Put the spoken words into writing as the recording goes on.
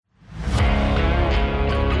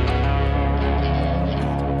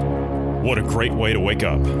What a great way to wake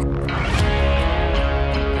up.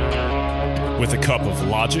 With a cup of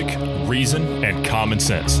logic, reason, and common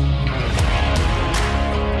sense.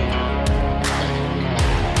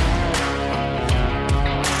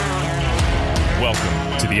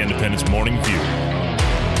 Welcome to the Independence Morning View.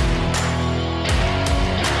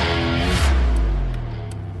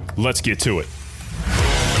 Let's get to it.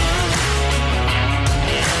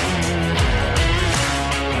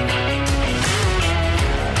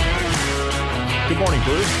 Good morning,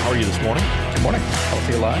 Bruce. How are you this morning? Good morning.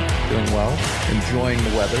 Healthy, alive, doing well, enjoying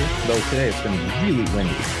the weather. Though today it's been really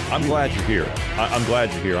windy. I'm glad you're here. I'm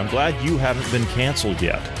glad you're here. I'm glad you haven't been canceled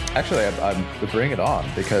yet. Actually, I'm bring it on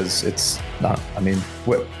because it's not. I mean,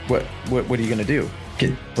 what are you gonna do?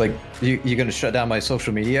 You gonna shut down my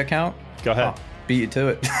social media account? Go ahead. Beat you to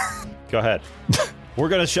it. Go ahead. We're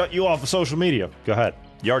gonna shut you off of social media. Go ahead.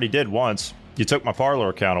 You already did once. You took my Parler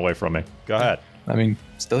account away from me. Go ahead. I mean,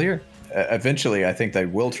 still here. Eventually, I think they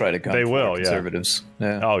will try to come. They will, conservatives.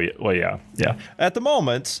 Yeah. Oh yeah. Well, yeah. At the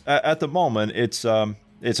moment, it's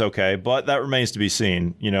okay, but that remains to be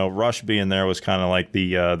seen. You know, Rush being there was kind of like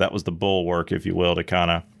that was the bulwark, if you will, to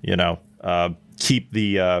kind of keep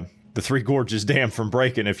the Three Gorges Dam from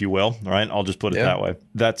breaking, if you will. Right? I'll just put it that way.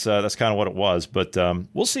 That's kind of what it was. But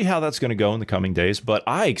we'll see how that's going to go in the coming days. But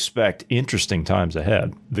I expect interesting times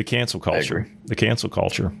ahead. The cancel culture. The cancel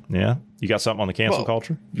culture. Yeah. You got something on the cancel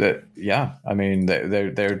culture? Yeah. I mean,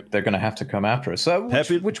 they're going to have to come after us. So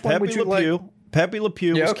which one would you like? Pepe Le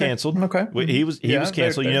Pew was canceled. Okay. He was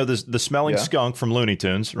canceled. You know, the smelling skunk from Looney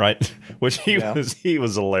Tunes, right? Which he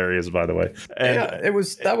was hilarious, by the way. And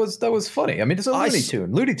that was funny. I mean, it's a Looney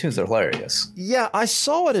Tune. Looney Tunes are hilarious. Yeah, I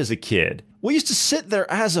saw it as a kid. We used to sit there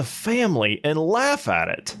as a family and laugh at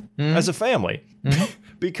it as a family. Mm-hmm.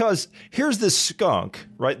 Because here's this skunk,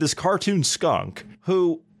 right? This cartoon skunk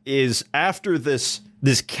who is after this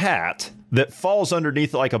cat that falls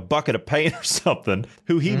underneath like a bucket of paint or something,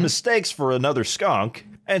 who he mistakes for another skunk,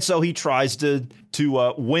 and so he tries to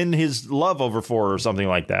win his love over for her or something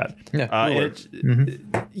like that.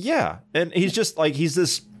 Yeah, and he's just like he's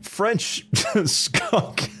this French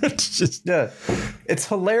skunk. It's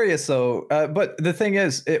hilarious though. But the thing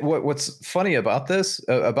is, what's funny about this,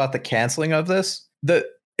 about the canceling of this,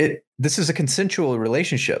 this is a consensual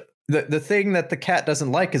relationship. The thing that the cat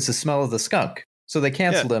doesn't like is the smell of the skunk. So they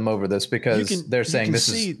canceled him over this because they're saying this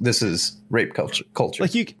is rape culture.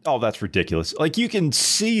 Like that's ridiculous. Like you can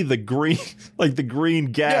see the green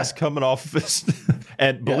gas coming off of his.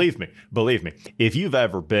 And believe me, if you've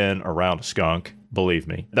ever been around a skunk, believe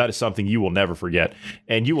me, that is something you will never forget,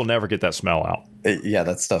 and you will never get that smell out.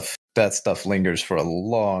 That stuff lingers for a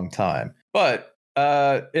long time. But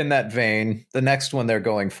in that vein, the next one they're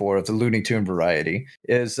going for of the Looney Tune variety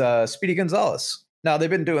is Speedy Gonzalez. Now they've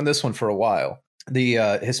been doing this one for a while. The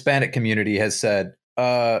Hispanic community has said,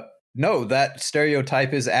 no, that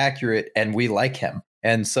stereotype is accurate and we like him.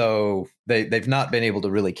 And so they've not been able to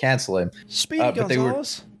really cancel him. Speedy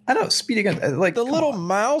Gonzalez? I know, Speedy Gonzalez. Like the little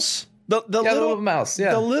mouse? The little mouse,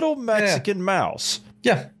 yeah. The little Mexican mouse.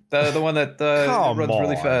 Yeah, the one that runs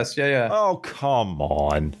really fast. Yeah. Oh, come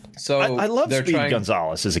on. So I love Speedy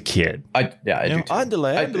Gonzalez as a kid. I do too.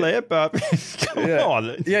 Andale, Bob. Come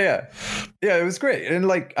on. Yeah, it was great. And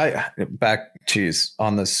like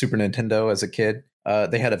on the Super Nintendo as a kid,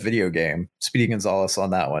 they had a video game, Speedy Gonzalez,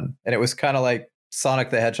 on that one, and it was kind of like Sonic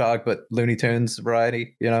the Hedgehog, but Looney Tunes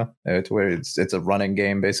variety. You know, to where it's a running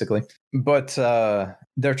game basically. But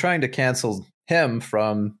they're trying to cancel him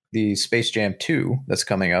from the Space Jam 2 that's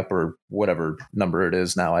coming up, or whatever number it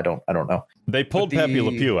is now. I don't know. They pulled Pepe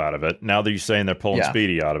Le Pew out of it. Now they're saying they're pulling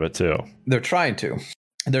Speedy out of it too. They're trying to.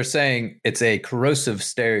 They're saying it's a corrosive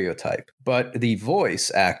stereotype, but the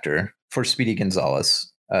voice actor for Speedy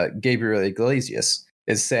Gonzalez, Gabriel Iglesias,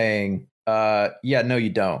 is saying, no, you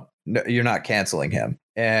don't. No, you're not canceling him.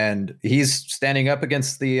 And he's standing up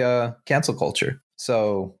against the cancel culture.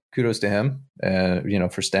 So kudos to him,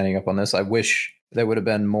 for standing up on this. I wish there would have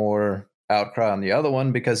been more outcry on the other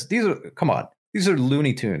one, because these are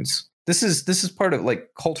Looney Tunes. This is part of like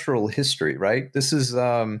cultural history, right? This is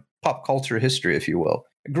pop culture history, if you will.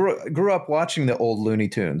 I grew up watching the old Looney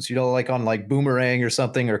Tunes, like on like Boomerang or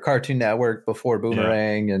something, or Cartoon Network before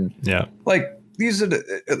Boomerang, and like these are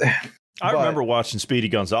I remember watching Speedy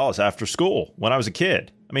Gonzalez after school when I was a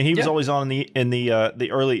kid. I mean, he was always on in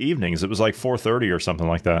the early evenings. It was like 4:30 or something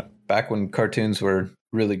like that. Back when cartoons were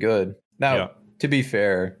really good. Now, to be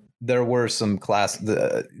fair, there were some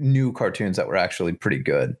new cartoons that were actually pretty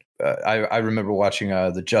good. I remember watching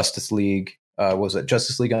the Justice League. Was it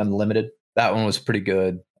Justice League Unlimited? That one was pretty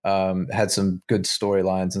good. Had some good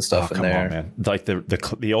storylines and stuff in come there. on, man. Like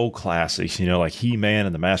the old classics, like He-Man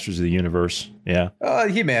and the Masters of the Universe. Yeah.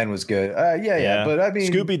 He-Man was good. Yeah. But I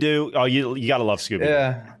mean, Scooby-Doo. Oh, you gotta love Scooby-Doo.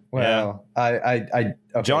 Yeah. Well, okay,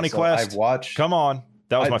 Johnny Quest. I've watched. Come on,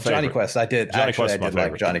 that was my favorite. Johnny Quest. I did. Johnny Actually, Quest I did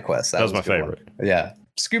like Johnny Quest. That was my favorite. One. Yeah.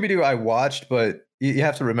 Scooby-Doo I watched, but you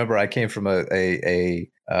have to remember I came from a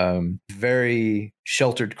very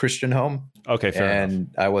sheltered Christian home. Okay, fair enough.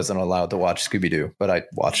 And I wasn't allowed to watch Scooby-Doo, but I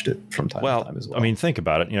watched it from time to time as well. I mean, think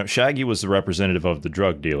about it. Shaggy was the representative of the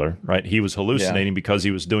drug dealer, right? He was hallucinating because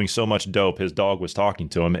he was doing so much dope. His dog was talking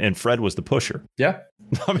to him, and Fred was the pusher. Yeah.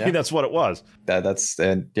 I mean, that's what it was.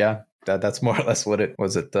 That's more or less what it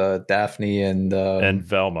was. It Daphne and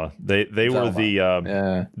Velma. They Velma.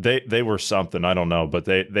 Were the they were something, I don't know, but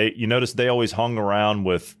they you notice they always hung around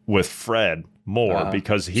with Fred more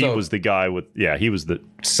because he was the guy with he was the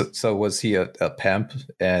so was he a pimp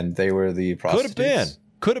and they were the prostitutes?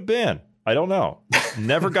 Could have been. I don't know.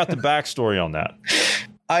 Never got the backstory on that.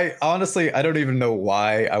 I honestly, I don't even know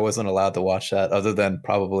why I wasn't allowed to watch that, other than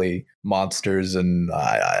probably monsters, and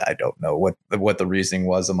I don't know what the reasoning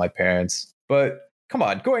was of my parents. But come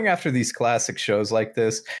on, going after these classic shows like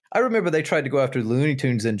this, I remember they tried to go after Looney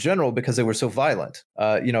Tunes in general because they were so violent.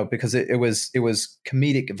 Because it was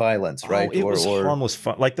comedic violence, right? It was harmless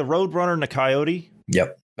fun, like the Roadrunner and the Coyote.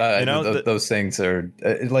 Yep. Those things are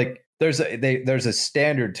like. There's a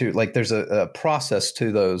standard to, like, there's a process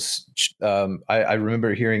to those. I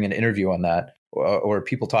remember hearing an interview on that, or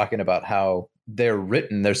people talking about how they're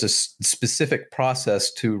written. There's a specific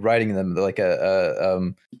process to writing them, like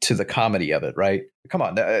to the comedy of it, right? Come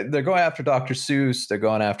on, they're going after Dr. Seuss, they're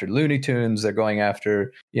going after Looney Tunes, they're going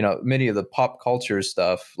after many of the pop culture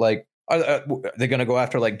stuff. Like, are they going to go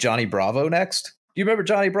after like Johnny Bravo next? Do you remember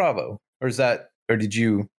Johnny Bravo, or is that? Or did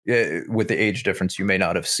you, with the age difference, you may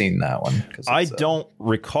not have seen that one? I don't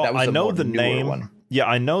recall. I know the name. One. Yeah,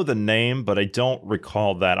 I know the name, but I don't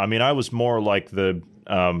recall that. I mean, I was more like the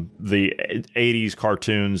 80s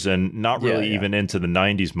cartoons and not really even into the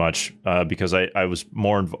 90s much because I was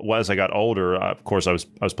more as I got older. Of course, I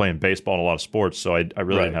was playing baseball and a lot of sports, so I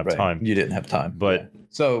really didn't have time. You didn't have time, but.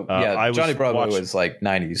 So Johnny Bravo was like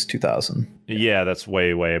 90s, 2000. Yeah, that's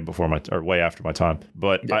way before way after my time.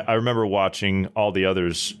 But I remember watching all the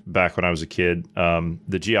others back when I was a kid.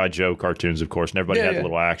 The G.I. Joe cartoons, of course, and everybody had the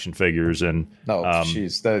little action figures. And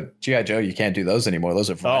the G.I. Joe, you can't do those anymore. Those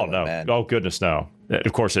are violent, man. Oh goodness, no.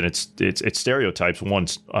 Of course, and it's stereotypes.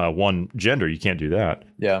 One gender, you can't do that.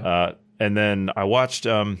 Yeah. And then I watched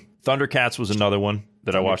Thundercats was another one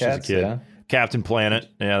that I watched as a kid. Yeah. Captain Planet.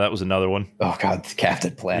 Yeah, that was another one. Oh, God,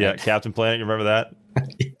 Captain Planet. Yeah, Captain Planet. You remember that?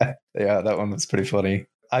 Yeah, that one was pretty funny.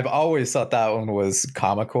 I've always thought that one was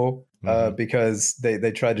comical because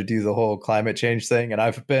they tried to do the whole climate change thing. And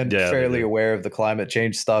I've been fairly aware of the climate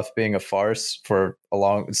change stuff being a farce for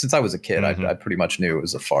since I was a kid. I pretty much knew it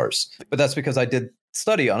was a farce. But that's because I did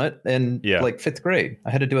study on it in like 5th grade.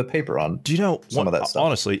 I had to do a paper on some of that stuff.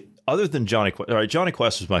 Honestly, other than Johnny Quest, all right, Johnny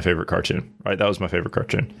Quest was my favorite cartoon, right? That was my favorite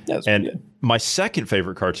cartoon. And my second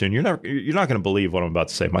favorite cartoon, you're not going to believe what I'm about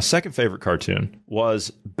to say. My second favorite cartoon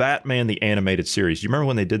was Batman the Animated Series. Do you remember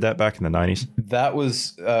when they did that back in the 90s? That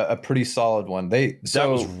was a pretty solid one. That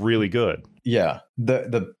was really good. Yeah.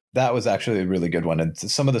 That was actually a really good one. And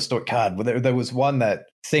some of the story, God, there was one that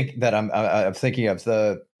I'm thinking of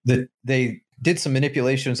they did some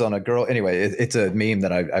manipulations on a girl. Anyway, it's a meme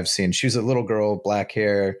that I've seen. She's a little girl, black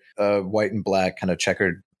hair, white and black kind of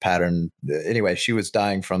checkered pattern. Anyway, she was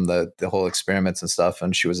dying from the whole experiments and stuff,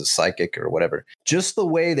 and she was a psychic or whatever. Just the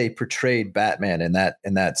way they portrayed Batman in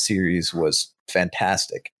that series was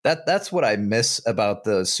fantastic. That's what I miss about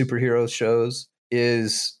the superhero shows.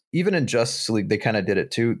 Is even in Justice League, they kind of did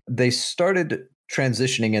it too. They started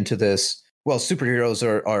transitioning into this. Well, superheroes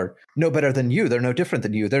are no better than you. They're no different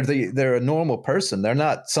than you. They're a normal person. They're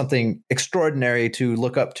not something extraordinary to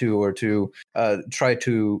look up to or to try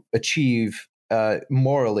to achieve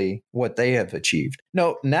morally what they have achieved.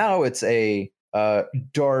 No, now it's a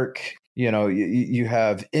dark. You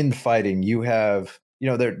have infighting. You have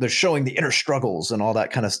they're showing the inner struggles and all that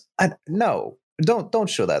kind of. No, don't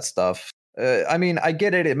show that stuff. I mean, I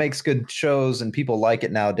get it. It makes good shows and people like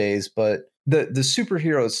it nowadays, but. The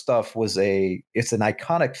superhero stuff it's an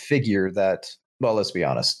iconic figure that, well, let's be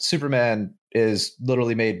honest, Superman is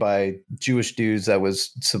literally made by Jewish dudes. That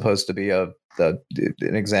was supposed to be an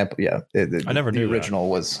example. Yeah, I never knew the original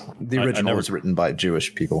was written by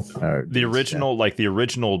Jewish people. The original, like the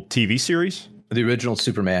original TV series. The original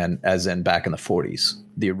Superman, as in back in the 40s.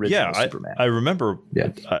 The original Superman. I remember. Yeah,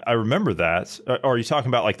 I remember that. Or are you talking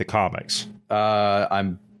about like the comics?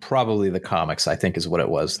 probably the comics, I think, is what it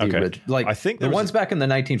was. Like I think the ones back in the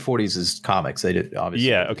 1940s is comics. They did obviously.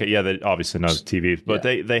 Yeah. Okay. Yeah. They obviously not TV, but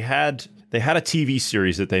they had a TV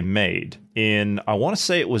series that they made in, I want to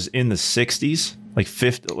say it was in the 60s, like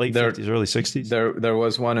late 50s, early 60s. There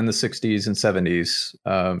was one in the 60s and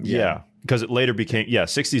 70s. Because it later became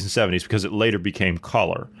 60s and 70s, because it later became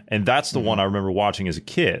color, and that's the one I remember watching as a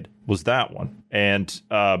kid. Was that one, and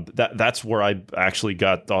that's where I actually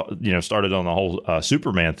got started on the whole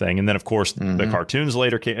Superman thing, and then of course the cartoons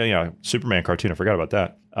later came. Superman cartoon, I forgot about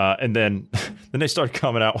that. And then they started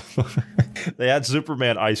coming out. They had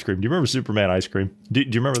Superman ice cream. Do you remember Superman ice cream? Do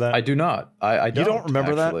you remember that? I do not. I don't. You don't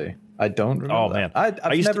remember actually. That? I don't remember. Oh man, I've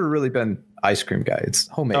never really been ice cream guy. It's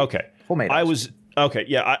homemade. Okay, homemade. Okay,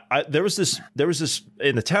 yeah. There was this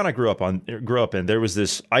in the town I grew up in. There was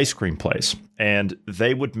this ice cream place, and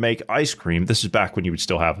they would make ice cream. This is back when you would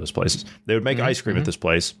still have those places. They would make ice cream at this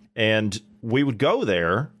place, and we would go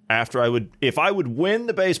there after if I would win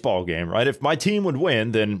the baseball game, right? If my team would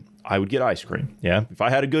win, then I would get ice cream. Yeah, if I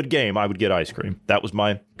had a good game, I would get ice cream. That was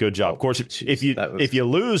my good job. Of course, if you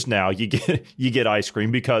lose now, you get ice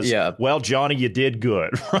cream because well, Johnny, you did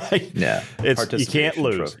good, right? Yeah, you can't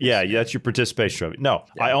lose. Trophies. Yeah, that's your participation trophy. No,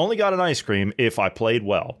 I only got an ice cream if I played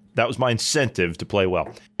well. That was my incentive to play well,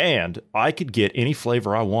 and I could get any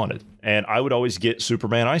flavor I wanted. And I would always get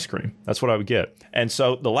Superman ice cream. That's what I would get. And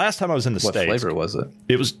so the last time I was in the States... What flavor was it?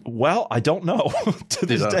 It was, well, I don't know. To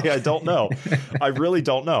this day, I don't know. I really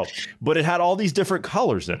don't know. But it had all these different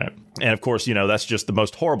colors in it. And of course, that's just the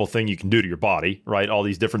most horrible thing you can do to your body, right? All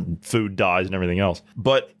these different food dyes and everything else.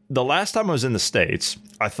 But the last time I was in the States,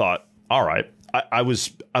 I thought, all right, I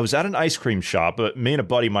was at an ice cream shop, but me and a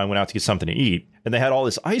buddy of mine went out to get something to eat, and they had all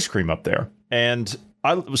this ice cream up there. And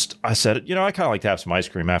I said, I kind of like to have some ice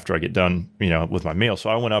cream after I get done, with my meal. So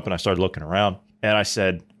I went up and I started looking around, and I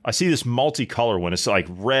said, I see this multicolor one. It's like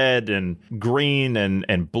red and green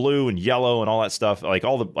and blue and yellow and all that stuff, like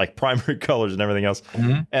all the like primary colors and everything else.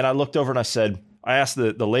 Mm-hmm. And I looked over and I asked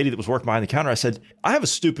the lady that was working behind the counter, I said, I have a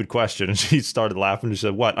stupid question. And she started laughing. She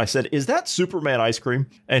said, what? I said, is that Superman ice cream?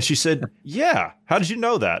 And she said, yeah. How did you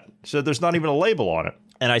know that? She said, there's not even a label on it.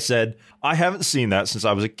 And I said, I haven't seen that since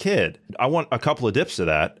I was a kid. I want a couple of dips of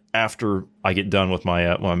that after I get done with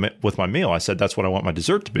my meal. I said, that's what I want my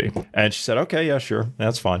dessert to be. And she said, okay, yeah, sure.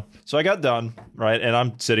 That's fine. So I got done, right? And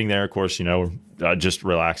I'm sitting there, of course, just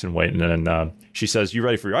relaxing, waiting. And she says, you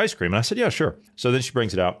ready for your ice cream? And I said, yeah, sure. So then she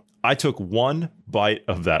brings it out. I took one bite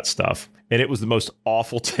of that stuff, and it was the most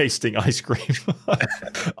awful tasting ice cream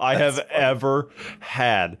I have ever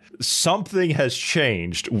had. Something has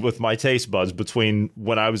changed with my taste buds between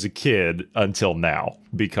when I was a kid until now,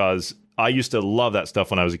 because I used to love that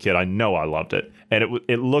stuff when I was a kid. I know I loved it. And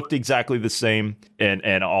it looked exactly the same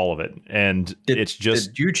and all of it. And it's just...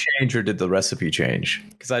 Did you change or did the recipe change?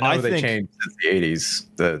 Because I know they changed since the 80s,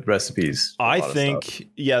 the recipes. I think,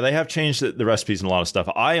 they have changed the recipes and a lot of stuff.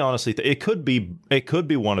 I honestly think it could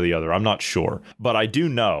be one or the other. I'm not sure. But I do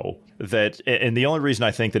know that, and the only reason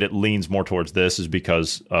I think that it leans more towards this is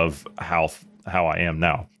because of how I am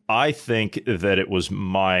now. I think that it was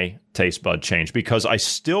my taste bud change, because I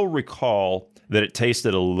still recall that it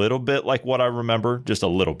tasted a little bit like what I remember, just a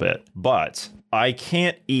little bit. But I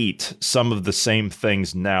can't eat some of the same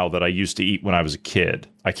things now that I used to eat when I was a kid.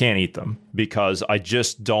 I can't eat them because I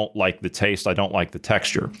just don't like the taste. I don't like the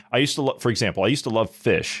texture. I used to, for example, love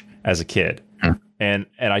fish as a kid, and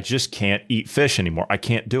I just can't eat fish anymore. I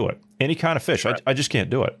can't do it. Any kind of fish, I just can't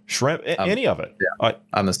do it. Shrimp, any of it. Yeah,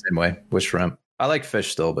 I'm the same way with shrimp. I like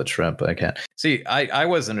fish still, but shrimp I can't. See, I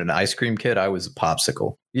wasn't an ice cream kid. I was a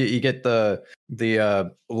popsicle. You get the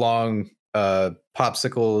long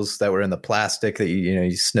popsicles that were in the plastic that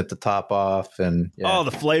you snip the top off and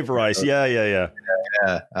the flavor ice. Yeah.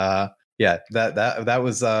 That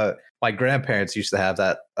was my grandparents used to have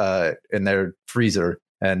that in their freezer,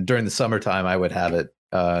 and during the summertime I would have it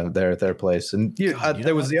there at their place. And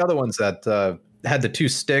there was the other ones that had the two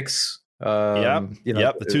sticks.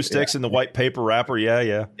 The two sticks in the white paper wrapper.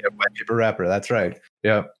 Yeah, white paper wrapper. That's right.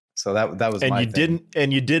 Yeah. So that was my thing.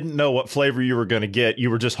 You didn't know what flavor you were going to get.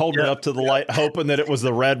 You were just holding it up to the light, hoping that it was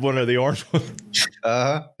the red one or the orange one.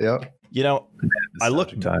 Yeah.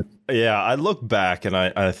 I look back and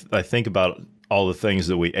I think about all the things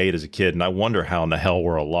that we ate as a kid, and I wonder how in the hell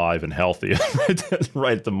we're alive and healthy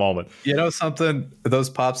right at the moment. You know something?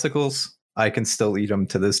 Those popsicles, I can still eat them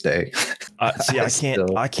to this day. I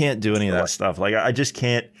can't do any of that stuff. Like I just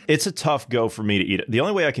can't. It's a tough go for me to eat it. The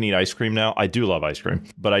only way I can eat ice cream now, I do love ice cream,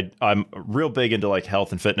 but I'm real big into like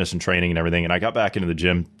health and fitness and training and everything. And I got back into the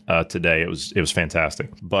gym today. It was fantastic.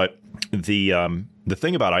 But the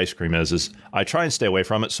thing about ice cream is I try and stay away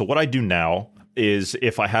from it. So what I do now, is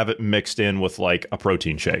if I have it mixed in with like a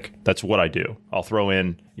protein shake. That's what I do. I'll throw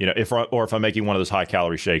in, if I'm making one of those high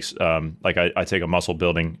calorie shakes, like I take a muscle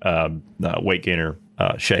building weight gainer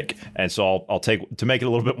shake, and so I'll take, to make it a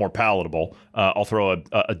little bit more palatable, I'll throw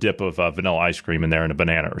a dip of vanilla ice cream in there and a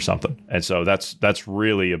banana or something. And so that's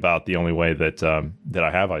really about the only way that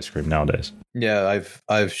I have ice cream nowadays. Yeah,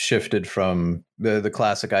 I've shifted from the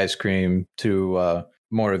classic ice cream to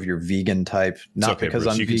more of your vegan type. Not okay, because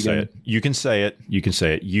Bruce, I'm you vegan. Can say it. You can say it. You can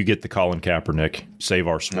say it. You get the Colin Kaepernick Save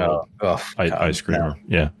Our Swirl ice creamer. No.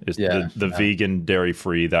 Yeah, it's the vegan, dairy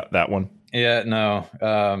free. That one. Yeah,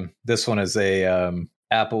 no. This one is a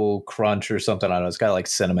apple crunch or something. I don't know. It's got like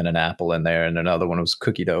cinnamon and apple in there, and another one was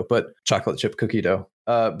cookie dough, but chocolate chip cookie dough.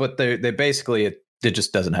 But they basically it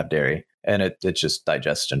just doesn't have dairy, and it's just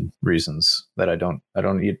digestion reasons that I don't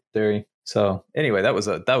eat dairy. So anyway, that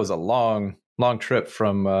was a long trip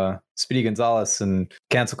from Speedy Gonzalez and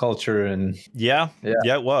cancel culture, and yeah,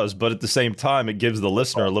 it was. But at the same time, it gives the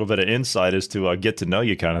listener a little bit of insight as to get to know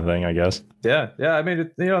you kind of thing, I guess. Yeah. I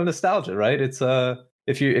mean, nostalgia, right? It's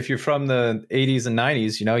if you're from the 80s and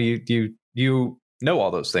 90s, you know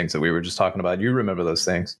all those things that we were just talking about. You remember those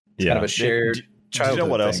things. It's kind of a shared. Do you know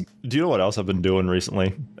what else? Do you know what else I've been doing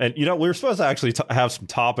recently? And we were supposed to actually have some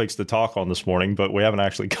topics to talk on this morning, but we haven't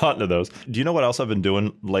actually gotten to those. Do you know what else I've been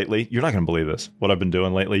doing lately? You're not going to believe this. What I've been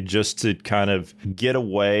doing lately, just to kind of get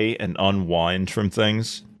away and unwind from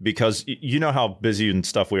things, because you know how busy and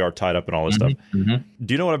stuff we are, tied up and all this stuff. Mm-hmm.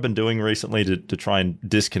 Do you know what I've been doing recently to try and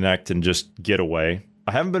disconnect and just get away?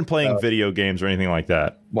 I haven't been playing video games or anything like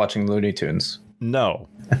that. Watching Looney Tunes. No,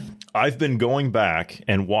 I've been going back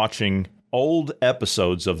and watching old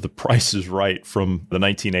episodes of The Price is Right from the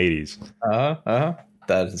 1980s.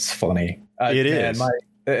 That is funny. It is. My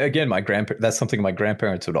grandparents. That's something my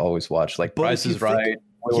grandparents would always watch, like Price is Right,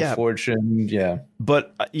 Wheel of Fortune. Yeah.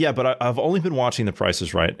 But I've only been watching The Price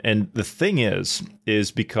is Right, and the thing is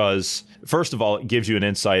because first of all, it gives you an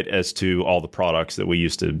insight as to all the products that we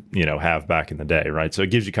used to have back in the day, right? So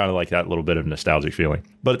it gives you kind of like that little bit of nostalgic feeling.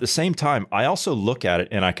 But at the same time, I also look at it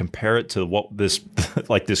and I compare it to what this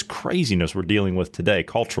this craziness we're dealing with today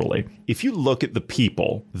culturally. If you look at the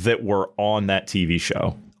people that were on that TV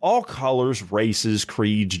show, all colors, races,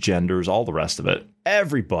 creeds, genders, all the rest of it,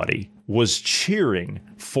 everybody was cheering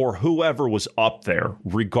for whoever was up there,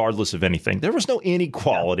 regardless of anything. There was no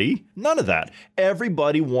inequality, none of that.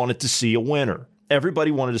 Everybody wanted to see a winner.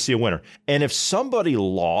 And if somebody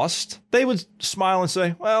lost, they would smile and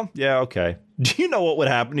say, well, yeah, okay. Do you know what would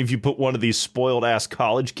happen if you put one of these spoiled ass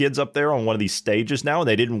college kids up there on one of these stages now and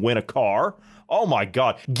they didn't win a car? Oh my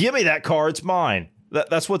God, give me that car, it's mine.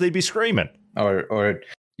 That's what they'd be screaming. Or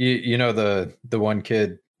the one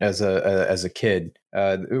kid as a kid,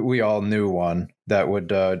 we all knew one that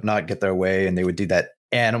would not get their way, and they would do that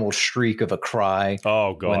animal shriek of a cry.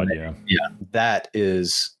 Oh God, yeah. That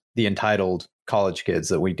is the entitled college kids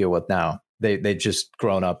that we deal with now. They just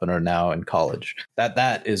grown up and are now in college.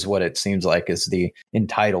 That is what it seems like is the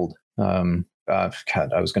entitled.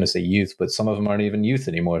 God, I was going to say youth, but some of them aren't even youth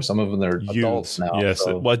anymore. Some of them are adults now. Yes.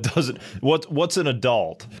 So. What's an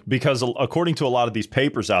adult? Because according to a lot of these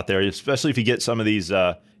papers out there, especially if you get some of these,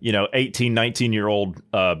 18, 19-year-old,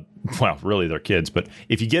 well, really they're kids, but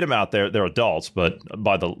if you get them out there, they're adults, but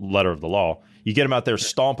by the letter of the law, you get them out there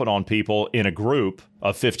stomping on people in a group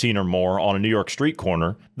of 15 or more on a New York street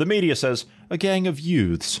corner. The media says a gang of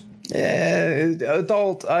youths. Yeah,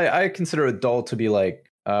 adult. I consider adult to be like,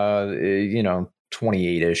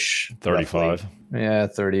 28-ish, 35. Roughly. Yeah,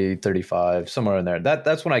 30, 35, somewhere in there.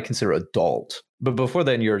 That's when I consider adult. But before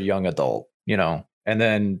then, you're a young adult, and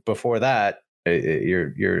then before that,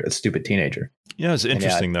 you're a stupid teenager. Yeah, it's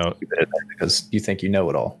interesting though, because you think you know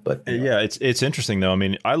it all. But yeah, it's interesting though. I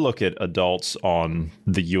mean, I look at adults on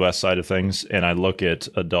the U.S. side of things, and I look at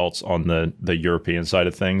adults on the European side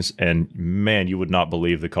of things, and man, you would not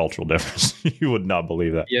believe the cultural difference. You would not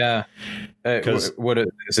believe that. Yeah, because what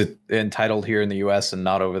is it entitled here in the U.S. and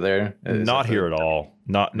not over there? Not here at all.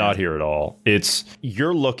 Not here at all. It's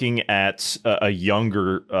you're looking at a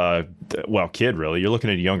younger, kid really. You're looking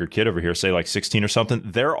at a younger kid over here, say like 16 or something.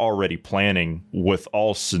 They're already planning with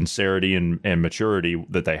all sincerity and maturity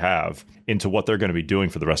that they have into what they're going to be doing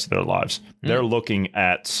for the rest of their lives. They're looking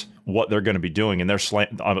at what they're going to be doing, and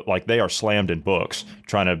they are slammed in books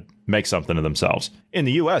trying to make something of themselves. In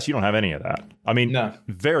the U.S., you don't have any of that. I mean,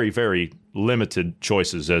 very, very limited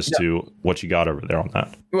choices as to what you got over there on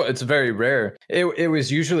that. Well, it's very rare. It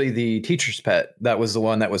was usually the teacher's pet that was the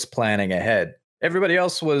one that was planning ahead. Everybody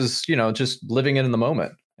else was, just living in the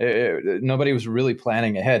moment. Nobody was really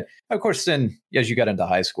planning ahead. Of course, then as you got into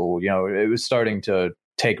high school, it was starting to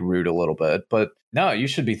take root a little bit. But no, you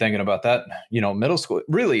should be thinking about that. Middle school.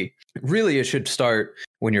 Really, really, it should start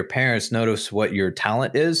when your parents notice what your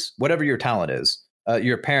talent is, whatever your talent is.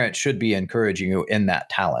 Your parents should be encouraging you in that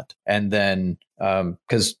talent. And then,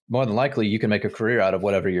 because more than likely you can make a career out of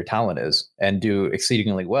whatever your talent is and do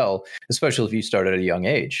exceedingly well, especially if you start at a young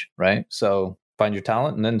age, right? So find your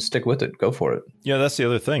talent and then stick with it. Go for it. Yeah, that's the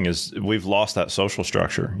other thing is we've lost that social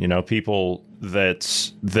structure. People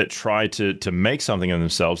that try to make something of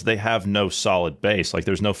themselves, they have no solid base. Like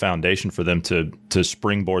there's no foundation for them to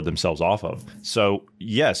springboard themselves off of. So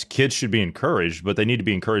yes, kids should be encouraged, but they need to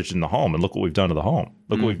be encouraged in the home. And look what we've done to the home.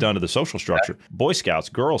 Look what we've done to the social structure. Boy Scouts,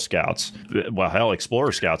 Girl Scouts, well, hell,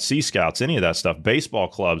 Explorer Scouts, Sea Scouts, any of that stuff. Baseball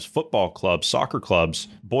clubs, football clubs, soccer clubs,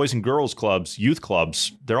 boys and girls clubs, youth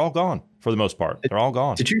clubs. They're all gone for the most part. They're all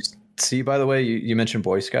gone. Did you see, by the way, you mentioned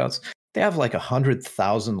Boy Scouts? They have like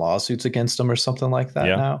 100,000 lawsuits against them or something like that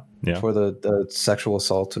now for the sexual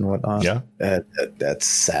assault and whatnot. Yeah. That's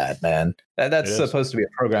sad, man. That's supposed to be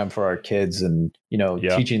a program for our kids and,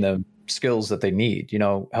 teaching them skills that they need,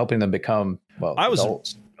 helping them become,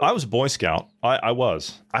 adults. I was a Boy Scout. I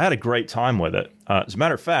was. I had a great time with it. As a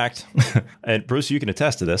matter of fact, and Bruce, you can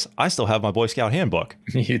attest to this, I still have my Boy Scout handbook.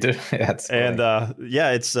 You do? That's and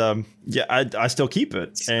it's I still keep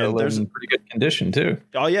it. Still and there's in pretty good condition too.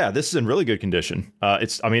 Oh yeah, this is in really good condition.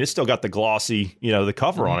 It's still got the glossy, the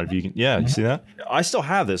cover on it. You see that? I still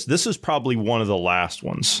have this. This is probably one of the last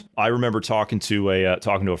ones. I remember talking to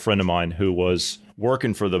a friend of mine who was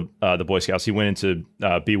working for the Boy Scouts. He went in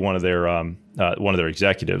to be one of their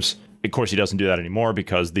executives. Of course, he doesn't do that anymore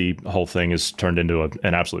because the whole thing has turned into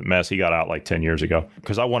an absolute mess. He got out like 10 years ago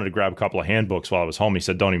because I wanted to grab a couple of handbooks while I was home. He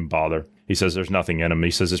said, don't even bother. He says, there's nothing in them. He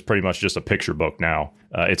says, it's pretty much just a picture book now.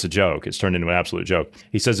 It's a joke. It's turned into an absolute joke.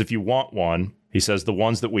 He says, if you want one, he says, the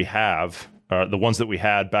ones that we have, the ones that we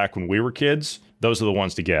had back when we were kids, those are the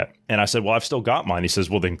ones to get. And I said, well, I've still got mine. He says,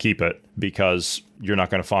 well, then keep it because you're not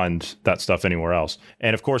going to find that stuff anywhere else.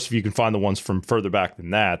 And of course, if you can find the ones from further back than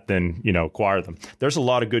that, then, acquire them. There's a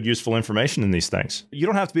lot of good, useful information in these things. You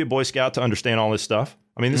don't have to be a Boy Scout to understand all this stuff.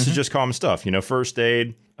 I mean, this is just common stuff, first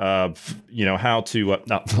aid, how to,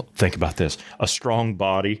 now think about this, a strong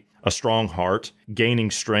body, a strong heart, gaining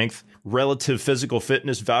strength, relative physical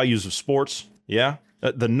fitness, values of sports. Yeah.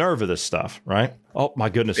 The nerve of this stuff, right? Oh, my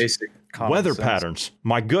goodness. Basic weather patterns.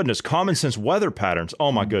 My goodness. Common sense weather patterns.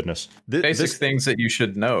 Oh, my goodness. Basic things that you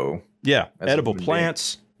should know. Yeah. Edible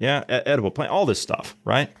plants. Yeah. Edible plant. All this stuff,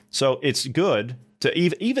 right? So it's good to,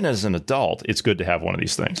 even as an adult, it's good to have one of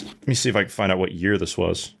these things. Let me see if I can find out what year this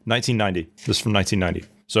was. 1990. This is from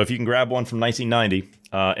 1990. So if you can grab one from 1990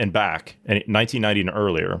 and back, and 1990 and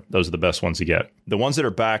earlier, those are the best ones to get. The ones that are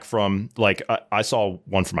back from, like, I saw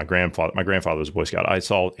one from my grandfather. My grandfather was a Boy Scout. I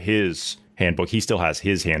saw his handbook. He still has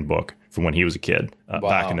his handbook from when he was a kid,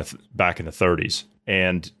 back in the 30s.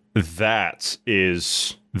 And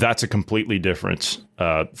that's a completely different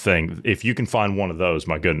thing. If you can find one of those,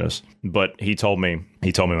 my goodness. But he told me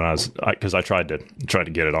when because I tried to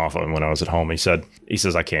get it off of him when I was at home. He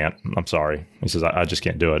says, I can't. I'm sorry. He says, I just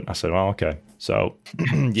can't do it. I said, well, okay. So,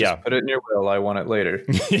 yeah. Just put it in your will. I want it later.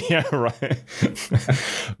 Yeah, right.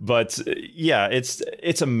 But yeah,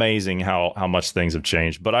 it's amazing how much things have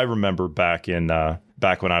changed. But I remember back when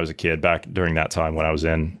I was a kid, back during that time when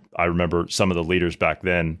I remember some of the leaders back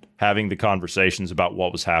then having the conversations about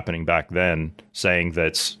what was happening back then, saying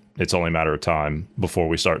that it's only a matter of time before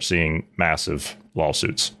we start seeing massive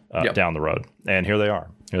lawsuits down the road. And here they are.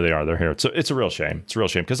 They're here. So it's a real shame. It's a real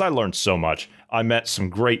shame because I learned so much. I met some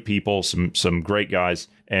great people, some great guys,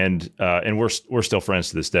 and we're still friends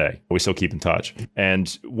to this day. We still keep in touch.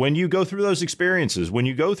 And when you go through those experiences, when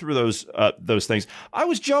you go through those things, I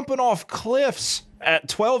was jumping off cliffs at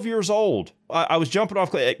 12 years old. I was jumping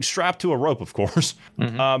off strapped to a rope, of course.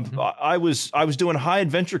 I was doing high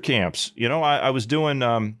adventure camps. I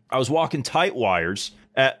was walking tight wires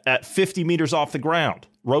at 50 meters off the ground,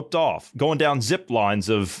 roped off, going down zip lines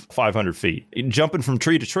of 500 feet, jumping from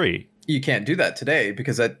tree to tree. You can't do that today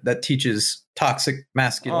because that teaches toxic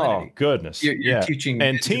masculinity. Oh, goodness. You're teaching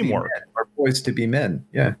and teamwork. Or boys to be men.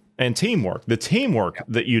 Yeah. And teamwork, the teamwork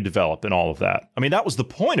that you develop and all of that. I mean, that was the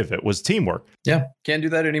point of it, was teamwork. Yeah. Can't do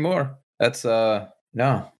that anymore. That's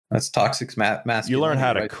that's toxic masculinity. You learn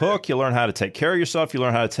how to cook. You learn how to take care of yourself. You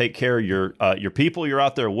learn how to take care of your people you're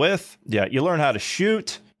out there with. Yeah. You learn how to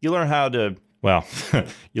shoot. You learn how to,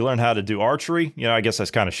 you learn how to do archery. I guess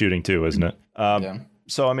that's kind of shooting too, isn't it? Yeah.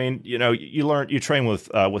 So, I mean, you train with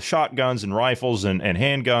shotguns and rifles and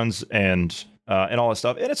handguns and all that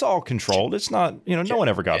stuff. And it's all controlled. It's not, no one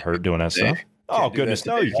ever got hurt doing that stuff. Oh, goodness.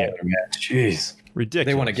 No, you can't. Jeez. Ridiculous.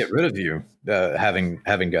 They want to get rid of you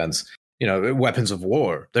having guns. weapons of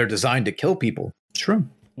war. They're designed to kill people. True.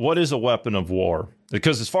 What is a weapon of war?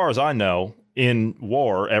 Because as far as I know, in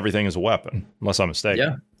war, everything is a weapon, unless I'm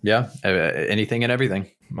mistaken. Yeah. Anything and everything.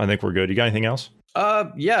 I think we're good. You got anything else?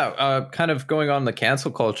 Kind of going on the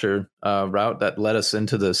cancel culture route that led us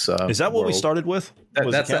into this. Is that what we started with?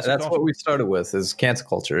 That's what we started with, is cancel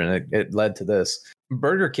culture, and it led to this.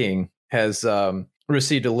 Burger King has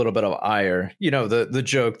received a little bit of ire. The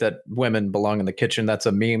joke that women belong in the kitchen, that's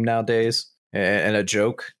a meme nowadays, and a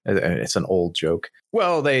joke. It's an old joke.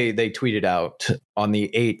 Well, they tweeted out on the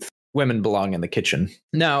 8th, women belong in the kitchen.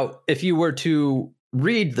 Now, if you were to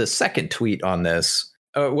read the second tweet on this,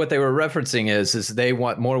 what they were referencing is they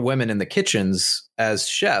want more women in the kitchens as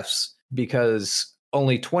chefs because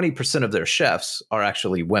only 20% of their chefs are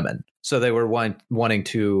actually women. So they were wanting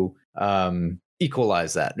to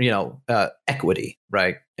equalize that, equity,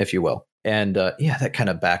 right, if you will. And that kind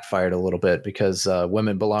of backfired a little bit because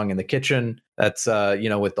women belong in the kitchen. That's,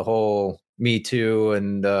 with the whole Me Too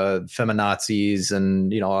and feminazis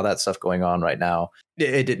and, all that stuff going on right now,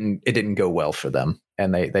 it didn't go well for them.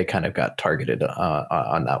 And they kind of got targeted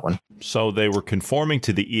on that one. So they were conforming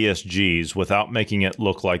to the ESGs without making it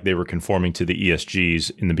look like they were conforming to the ESGs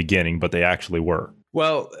in the beginning, but they actually were.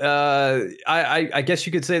 Well, I guess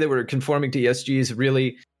you could say they were conforming to ESGs.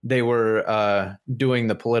 Really, they were doing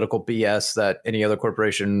the political BS that any other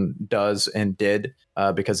corporation does and did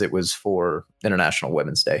because it was for International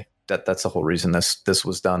Women's Day. That's the whole reason this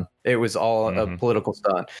was done. It was all a political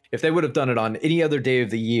stunt. If they would have done it on any other day of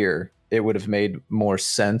the year, it would have made more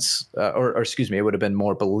sense, it would have been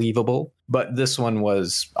more believable. But this one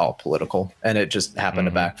was all political, and it just happened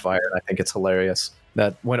to backfire. I think it's hilarious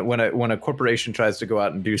that when a corporation tries to go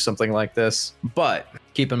out and do something like this, but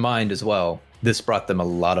keep in mind as well, this brought them a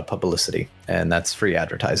lot of publicity, and that's free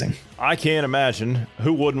advertising. I can't imagine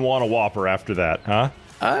who wouldn't want a Whopper after that, huh?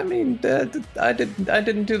 I mean, I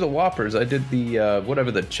didn't do the Whoppers. I did the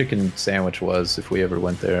whatever the chicken sandwich was. If we ever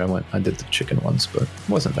went there, I did the chicken ones, but it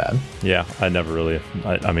wasn't bad. Yeah, I never really.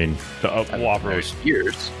 I mean, the Whoppers.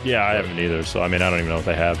 Years. Yeah, I haven't either. So I mean, I don't even know what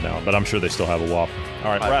they have now, but I'm sure they still have a Whopper.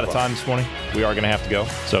 All right, we're out of time this morning. We are going to have to go.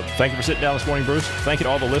 So thank you for sitting down this morning, Bruce. Thank you to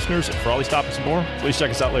all the listeners for all these topics and more. Please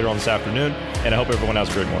check us out later on this afternoon, and I hope everyone has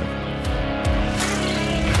a great morning.